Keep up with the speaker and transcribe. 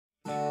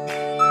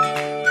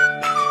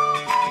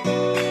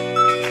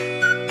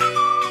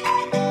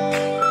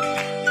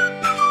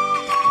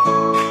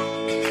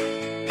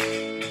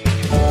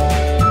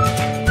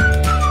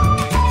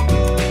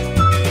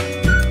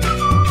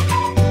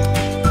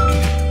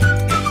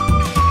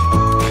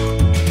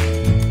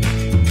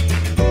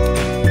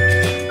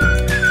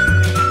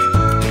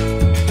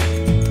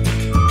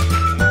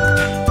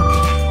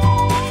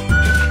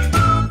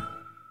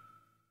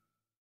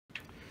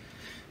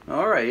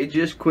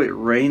just quit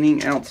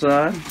raining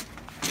outside. You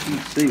can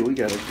see we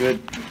got a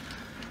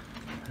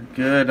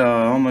good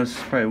almost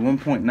probably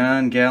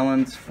 1.9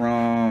 gallons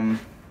from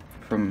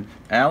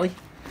Allie.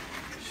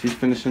 She's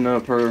finishing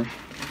up her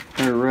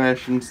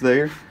rations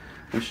there.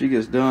 When she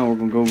gets done, we're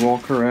gonna go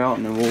walk her out,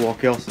 and then we'll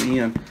walk Elsa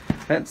in.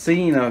 I hadn't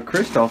seen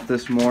Christoph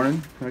this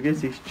morning. I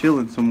guess he's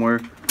chilling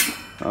somewhere,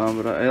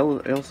 but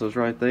Elsa's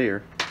right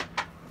there.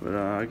 But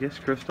I guess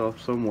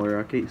Christoph's somewhere.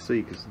 I can't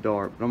see because it's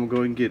dark. But I'm gonna go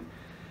ahead and get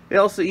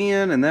Elsa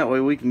in, and that way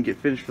we can get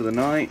finished for the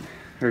night,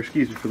 or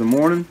excuse me, for the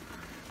morning.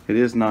 It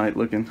is night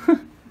looking. I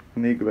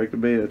need to go back to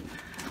bed.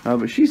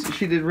 But she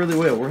did really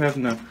well. We're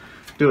having to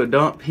do a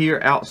dump here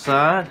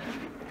outside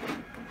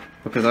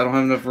because I don't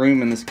have enough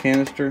room in this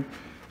canister.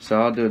 So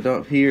I'll do a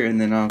dump here, and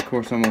then of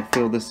course I'm going to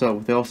fill this up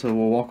with Elsa.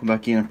 We'll walk them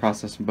back in and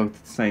process them both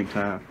at the same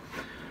time.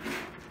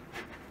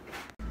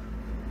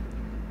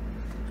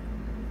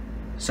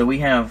 So we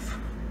have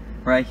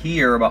right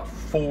here about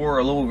a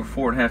little over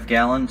 4.5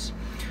 gallons.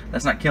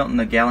 That's not counting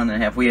the 1.5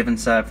 gallons we have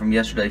inside from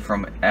yesterday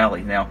from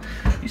Allie. Now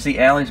you see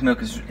Allie's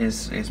milk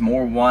is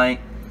more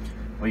white.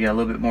 We got a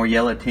little bit more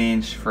yellow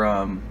tinge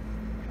from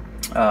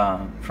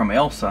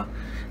Elsa,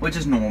 which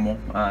is normal.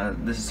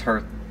 This is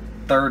her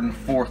third and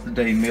fourth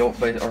day milk,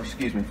 or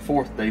excuse me,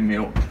 fourth day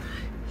milk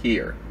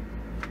here.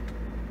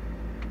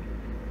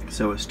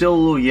 So it's still a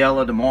little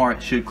yellow. Tomorrow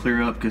it should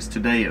clear up because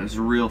today it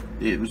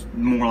was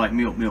more like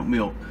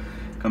milk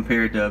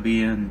compared to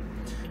being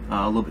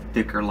a little bit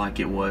thicker like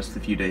it was a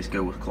few days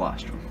ago with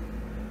colostrum.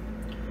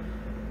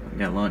 We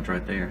got lunch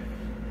right there.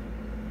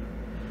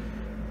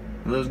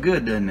 It looks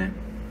good, doesn't it?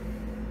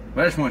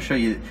 But I just want to show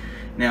you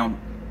now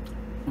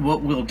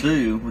what we'll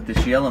do with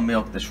this yellow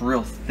milk that's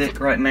real thick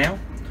right now.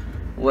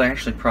 We'll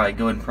actually probably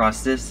go ahead and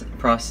process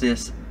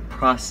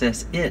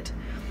it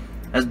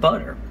as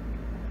butter,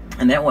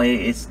 and that way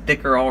it's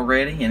thicker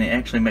already, and it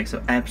actually makes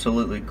an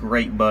absolutely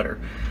great butter.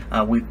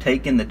 We've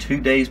taken the 2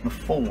 days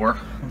before.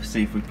 Let's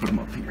see if we put them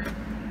up here.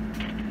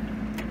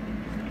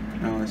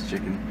 Oh, that's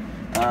chicken.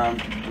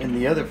 In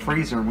the other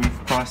freezer,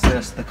 we've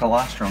processed the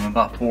colostrum,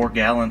 about 4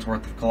 gallons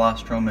worth of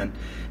colostrum and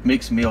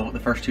mixed milk the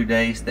first 2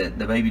 days that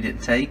the baby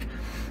didn't take,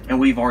 and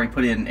we've already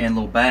put it in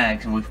little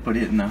bags, and we've put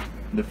it in the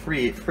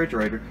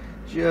refrigerator,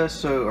 just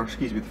so, or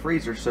excuse me, the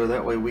freezer, so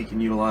that way we can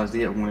utilize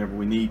it whenever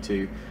we need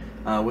to,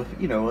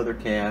 with other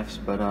calves.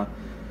 But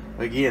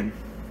again,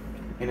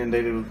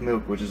 inundated with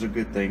milk, which is a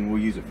good thing.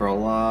 We'll use it for a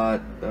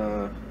lot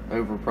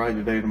over probably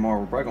today or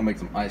tomorrow. We're probably gonna make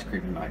some ice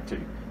cream tonight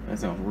too. That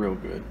sounds real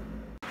good.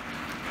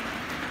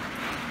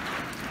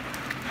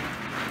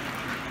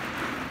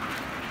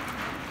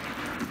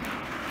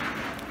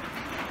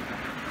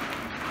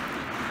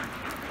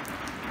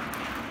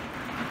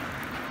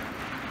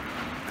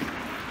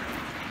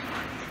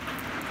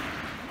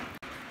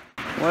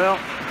 Well,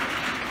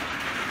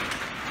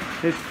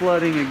 it's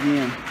flooding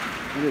again.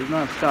 It has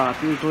not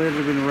stopped. It has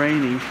literally been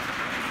raining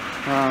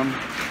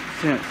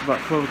since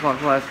about 12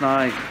 o'clock last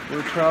night.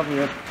 We're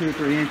probably up to 2 or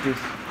 3 inches.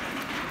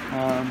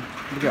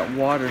 We got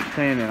water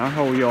standing. Our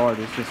whole yard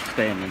is just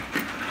standing.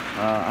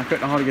 I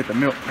couldn't hardly get the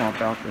milk pump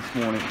out this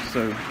morning. It's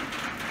so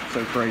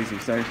crazy.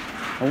 So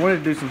I wanted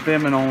to do some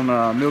filming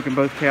on milking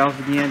both cows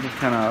again, just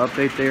kind of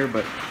update there,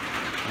 but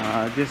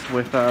just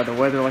with the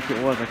weather like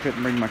it was, I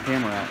couldn't bring my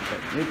camera out.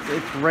 But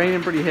it's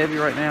raining pretty heavy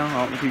right now.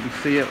 I don't know if you can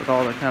see it with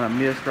all the kind of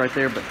mist right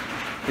there, but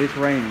it's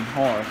raining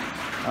hard.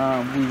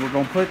 We were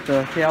going to put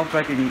the cows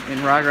back in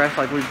ryegrass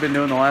like we've been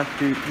doing the last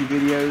few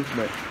videos,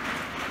 but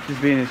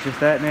just being it's just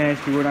that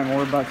nasty, we're not going to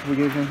worry about it. So we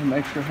gave them some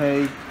extra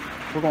hay.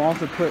 We're going to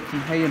also put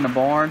some hay in the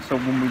barn, so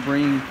when we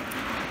bring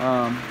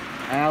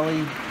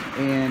Allie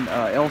and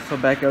Elsa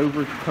back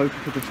over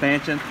closer to the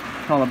stanchion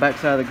on the back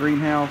side of the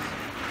greenhouse,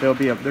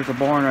 there's a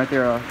barn right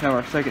there, kind of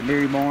our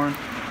secondary barn.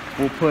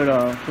 We'll put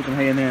some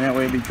hay in there, and that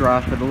way it'll be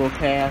dry for the little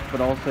calf, but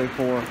also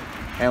for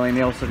Allie and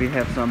Elsa if you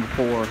have some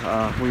before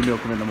we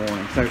milk them in the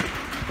morning. So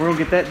we're gonna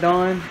get that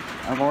done.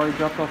 I've already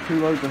dropped off 2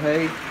 loads of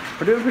hay.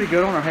 We're doing pretty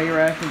good on our hay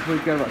rations.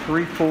 We've got about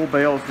 3 full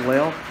bales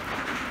left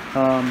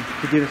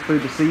to get us through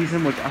the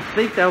season, which I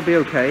think that'll be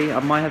okay. I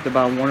might have to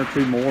buy 1 or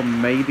 2 more,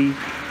 maybe,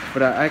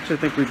 but I actually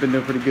think we've been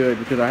doing pretty good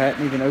because I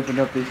hadn't even opened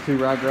up these 2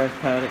 ryegrass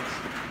paddocks.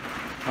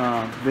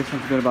 This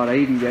one's been about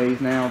 80 days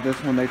now. This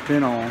one they've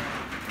been on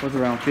was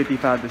around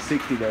 55 to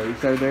 60 days.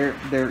 So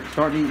they're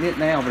starting to eat it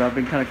now, but I've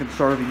been kind of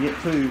conserving it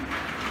too.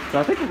 So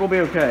I think we're gonna be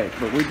okay.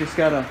 But we just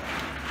gotta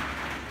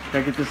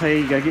get this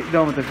hay, gotta get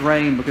done with this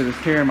rain because it's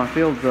tearing my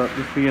fields up,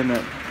 just being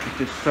that it's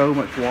just so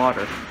much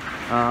water.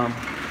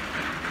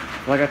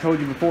 Like I told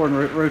you before, in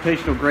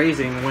rotational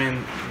grazing,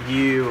 when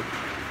you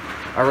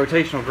are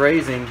rotational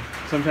grazing,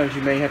 sometimes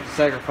you may have to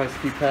sacrifice a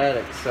few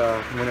paddocks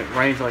when it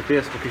rains like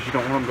this because you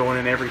don't want them going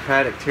in every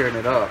paddock tearing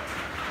it up.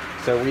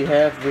 So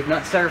we've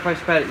not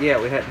sacrificed a paddock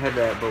yet. We hadn't had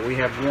that, but we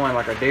have one,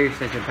 like our dairy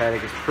extension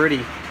paddock, is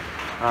pretty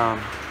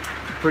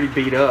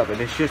beat up,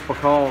 and it's just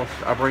because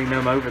I bring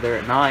them over there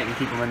at night and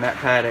keep them in that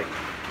paddock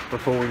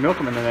before we milk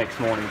them in the next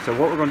morning. So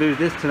what we're going to do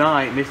this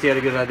tonight, Misty had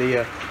a good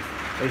idea,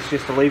 is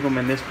just to leave them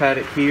in this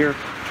paddock here,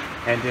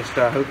 and just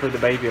hopefully the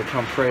baby will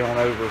come trail on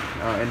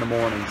over in the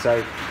morning.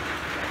 So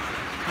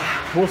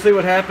we'll see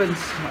what happens.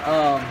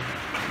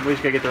 We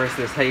just gotta get the rest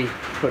of this hay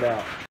put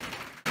out.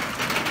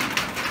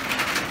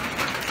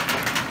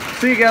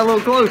 See, you got a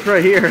little close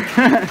right here.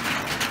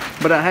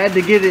 But I had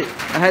to get it,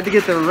 I had to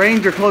get the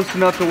Ranger close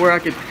enough to where I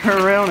could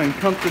turn around and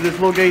come to this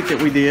little gate that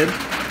we did.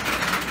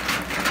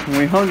 And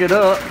we hung it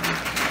up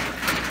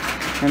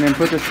and then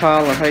put this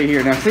pile of hay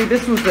here. Now see,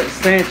 this was that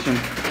stanchion.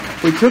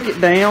 We took it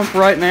down for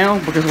right now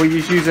because we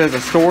just use it as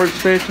a storage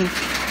station.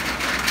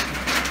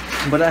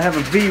 But I have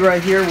a V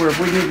right here where if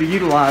we need to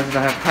utilize it,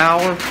 I have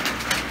power.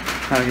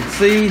 I can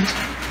see.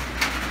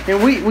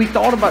 And we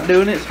thought about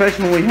doing it,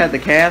 especially when we had the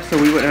calves,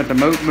 so we wouldn't have to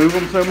move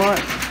them so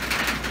much.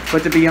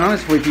 But to be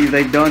honest with you,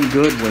 they've done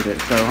good with it.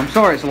 So I'm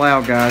sorry it's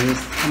loud, guys.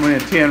 I'm on a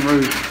tin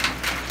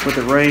roof with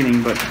it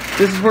raining. But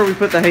this is where we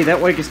put the hay.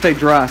 That way it can stay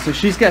dry. So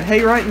she's got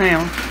hay right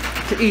now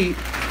to eat.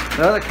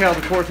 The other cows,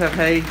 of course, have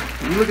hay.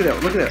 And look at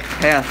that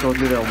path going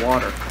through that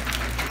water.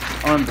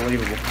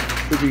 Unbelievable.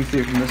 See if you can see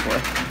it from this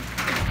way.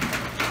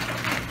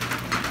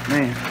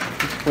 Man,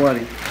 it's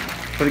flooding.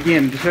 But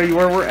again, to show you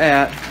where we're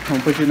at, I'm going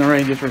to put you in the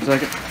rain just for a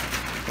second.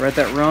 We're at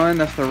that run.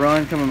 That's the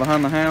run coming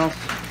behind the house.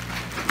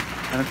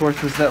 And of course,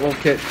 this is that little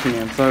catch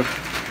pen. So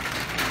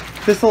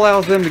this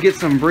allows them to get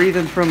some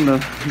breathing from the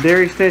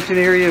dairy station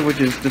area, which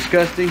is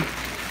disgusting,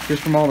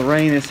 just from all the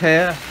rain it's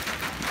had.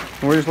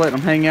 And we're just letting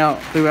them hang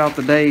out throughout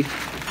the day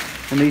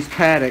in these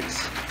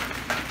paddocks,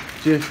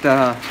 just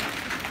to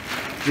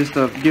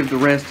give the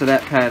rest to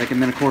that paddock.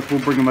 And then of course, we'll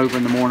bring them over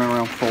in the morning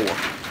around 4.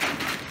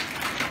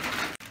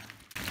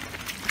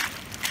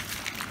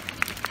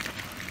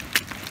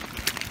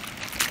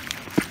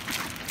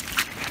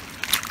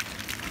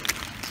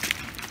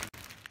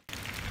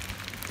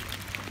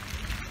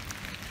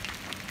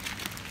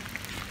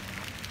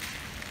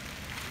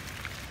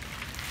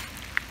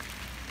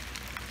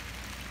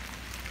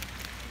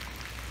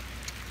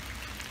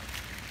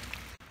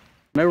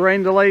 No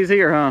rain delays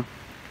here, huh?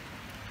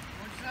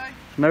 What'd you say?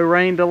 No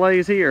rain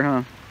delays here,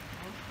 huh?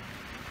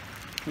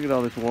 Look at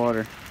all this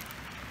water.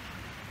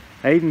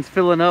 Aiden's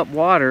filling up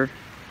water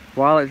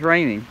while it's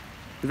raining.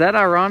 Is that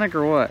ironic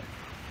or what?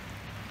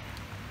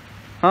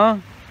 Huh?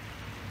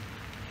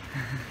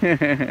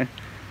 Hey,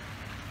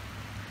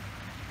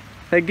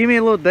 give me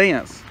a little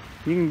dance.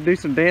 You can do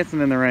some dancing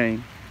in the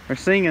rain. Or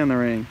singing in the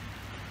rain.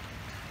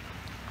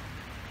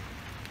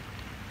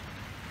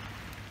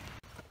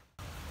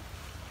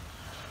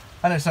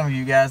 I know some of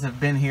you guys have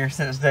been here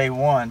since day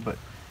one, but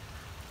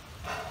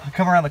I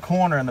come around the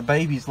corner and the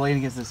baby's laying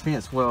against this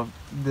fence. Well,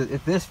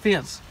 if this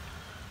fence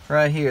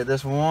right here,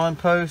 this one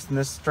post and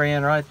this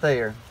strand right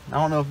there, I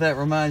don't know if that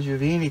reminds you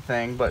of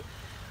anything, but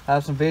I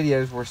have some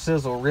videos where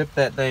Sizzle ripped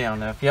that down.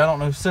 Now, if y'all don't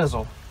know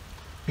Sizzle,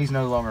 he's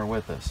no longer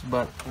with us,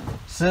 but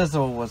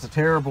Sizzle was a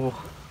terrible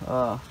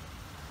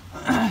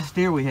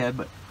steer we had,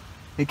 but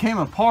it came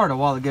apart a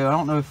while ago. I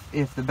don't know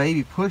if the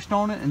baby pushed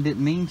on it and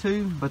didn't mean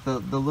to, but the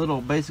little,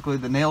 basically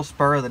the nail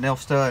spur, the nail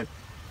stud,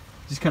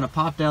 just kind of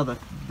popped out of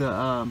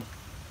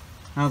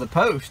the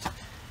post.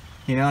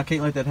 You know, I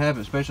can't let that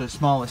happen, especially as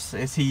small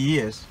as he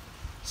is.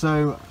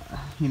 So,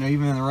 you know,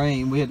 even in the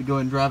rain, we had to go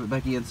and drive it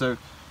back in. So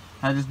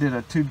I just did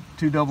a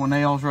two double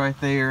nails right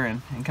there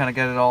and kind of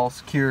got it all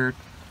secured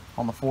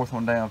on the 4th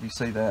one down, if you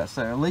see that.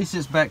 So at least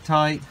it's back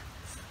tight.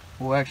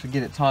 We'll actually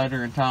get it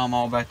tighter and tie them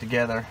all back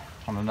together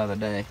on another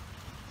day.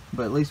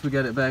 But at least we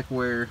got it back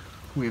where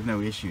we have no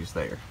issues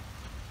there.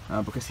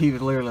 Because he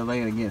was literally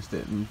laying against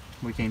it, and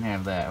we can't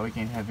have that. We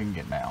can't have him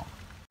getting out.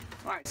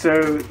 Alright,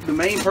 so the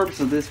main purpose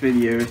of this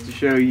video is to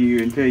show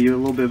you and tell you a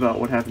little bit about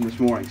what happened this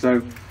morning.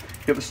 So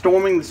it was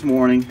storming this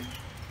morning.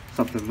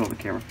 Something's on the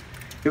camera.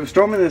 It was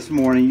storming this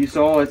morning. You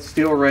saw it's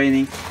still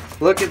raining.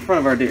 Look in front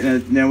of our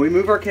den. Now we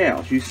move our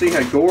cows. You see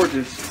how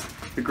gorgeous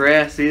the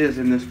grass is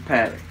in this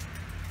paddock.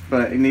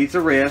 But it needs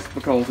a rest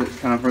because it's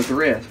time for it to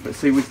rest. But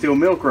see, we still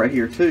milk right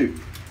here too.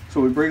 So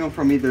we bring them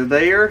from either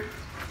there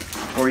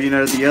or, you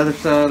know, the other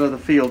side of the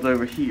field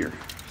over here.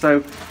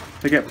 So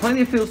they got plenty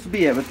of fields to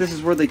be at, but this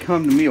is where they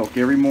come to milk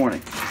every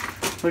morning.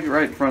 Look at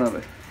right in front of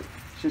it.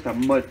 It's just a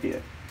mud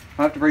pit.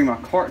 I have to bring my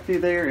cart through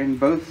there and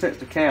both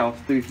sets of cows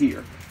through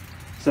here.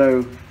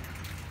 So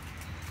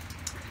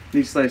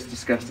these things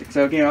disgusting.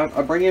 So again,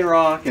 I bring in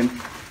rock and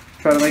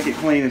try to make it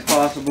clean as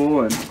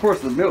possible. And of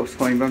course the milk's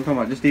clean, but I'm talking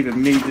about just even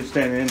me just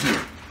standing in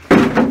here.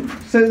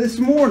 So this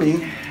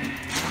morning,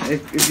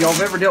 if y'all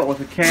have ever dealt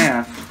with a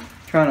calf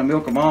trying to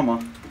milk a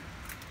mama,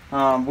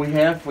 we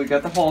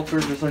got the halter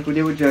just like we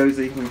did with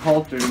Josie. We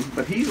haltered him,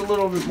 but he's a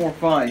little bit more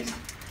feist.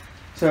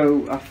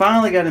 So I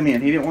finally got him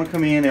in. He didn't want to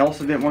come in. He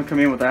also didn't want to come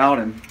in without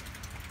him.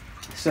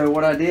 So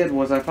what I did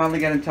was I finally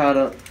got him tied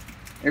up.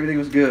 Everything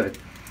was good.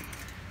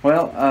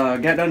 Well,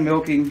 got done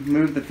milking,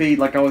 moved the feed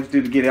like I always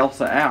do to get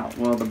Elsa out.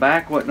 Well, the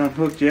back wasn't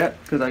unhooked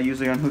yet because I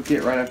usually unhook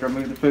it right after I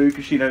move the food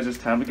because she knows it's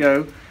time to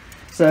go.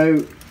 So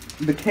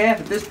the calf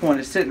at this point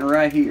is sitting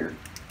right here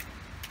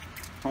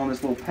on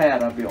this little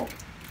pad I built.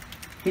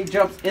 He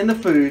jumps in the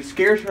food,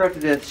 scares her up to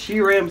death.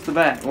 She rams the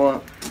back.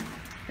 Well,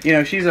 you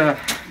know, she's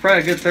probably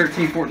a good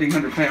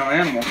 1,400 pound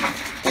animal.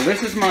 Well,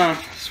 this is my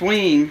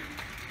swing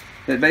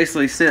that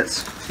basically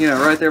sits, you know,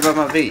 right there by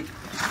my feet.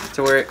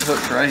 to where it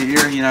hooks right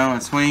here, you know,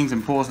 and swings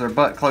and pulls their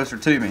butt closer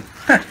to me.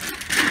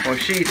 Well,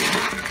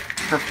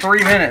 for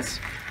 3 minutes,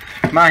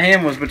 my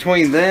hand was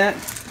between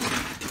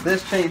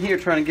this chain here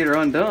trying to get her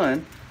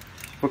undone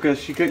because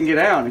she couldn't get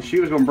out, and she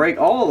was going to break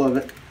all of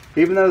it.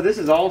 Even though this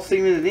is all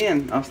cemented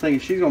in, I was thinking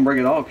she's going to break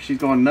it all because she's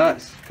going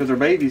nuts because her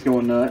baby's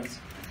going nuts.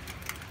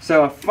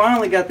 So I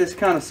finally got this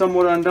kind of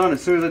somewhat undone.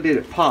 As soon as I did,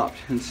 it popped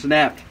and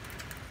snapped,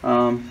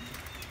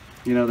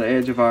 you know, the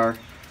edge of our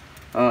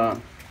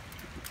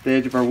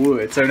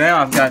wood. So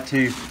now I've got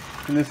to,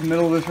 in this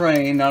middle of this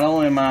rain, not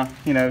only am I,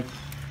 you know,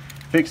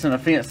 fixing a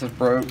fence that's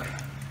broke,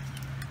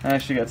 I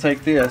actually got to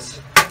take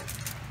this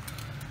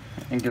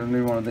and get a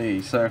new one of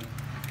these. So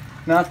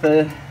not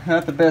the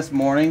best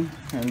morning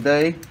and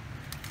day,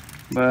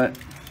 but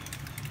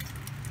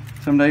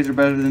some days are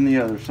better than the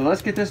others. So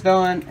let's get this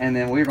done, and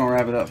then we're gonna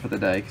wrap it up for the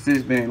day, because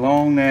it's been a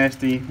long,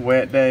 nasty,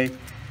 wet day,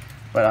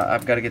 but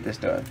I've got to get this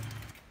done.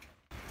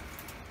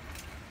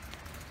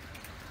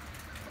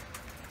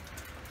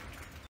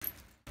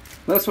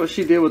 That's what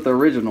she did with the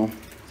original.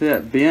 See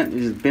that bent?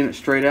 You just bent it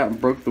straight out and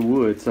broke the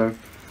wood. So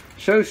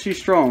shows she's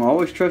strong.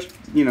 Always trust,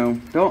 you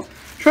know, don't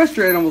trust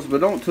your animals,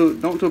 but don't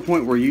to a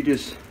point where you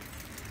just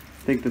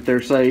think that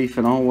they're safe,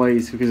 and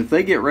always, because if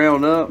they get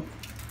round up,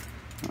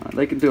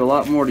 they can do a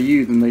lot more to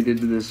you than they did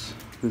to this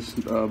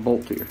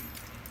bolt here.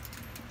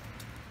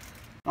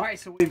 Alright,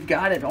 so we've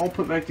got it all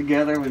put back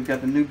together. We've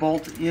got the new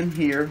bolt in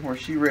here where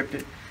she ripped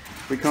it.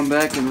 We come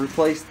back and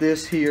replace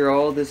this here.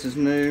 All this is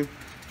new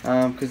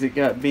because it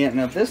got bent.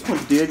 Now this one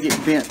did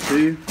get bent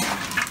too,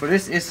 but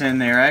it's in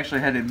there. I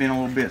actually had it bent a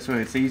little bit so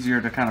it's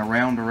easier to kind of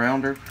round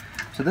around her.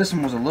 So this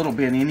one was a little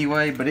bit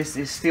anyway, but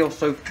it's still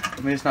so,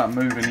 I mean, it's not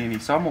moving any.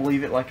 So I'm going to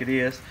leave it like it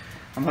is.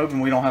 I'm hoping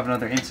we don't have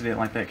another incident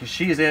like that, because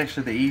she is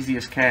actually the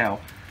easiest cow.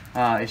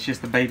 It's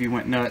just the baby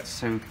went nuts,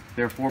 so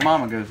therefore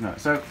mama goes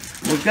nuts. So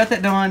we've got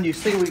that done. You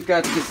see we've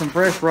got to get some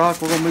fresh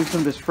rock. We're going to move some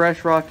of this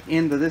fresh rock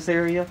into this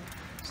area,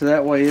 so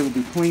that way it'll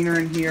be cleaner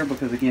in here,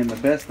 because again, the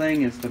best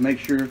thing is to make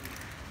sure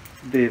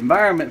the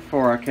environment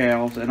for our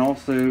cows and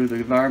also the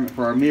environment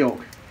for our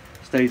milk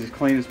stays as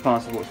clean as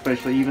possible,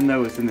 especially even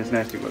though it's in this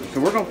nasty weather.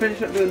 So we're going to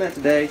finish up doing that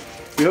today.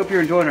 We hope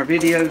you're enjoying our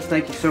videos.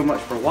 Thank you so much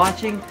for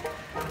watching,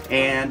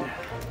 and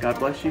God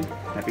bless you.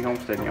 Happy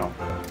homesteading,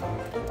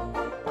 y'all.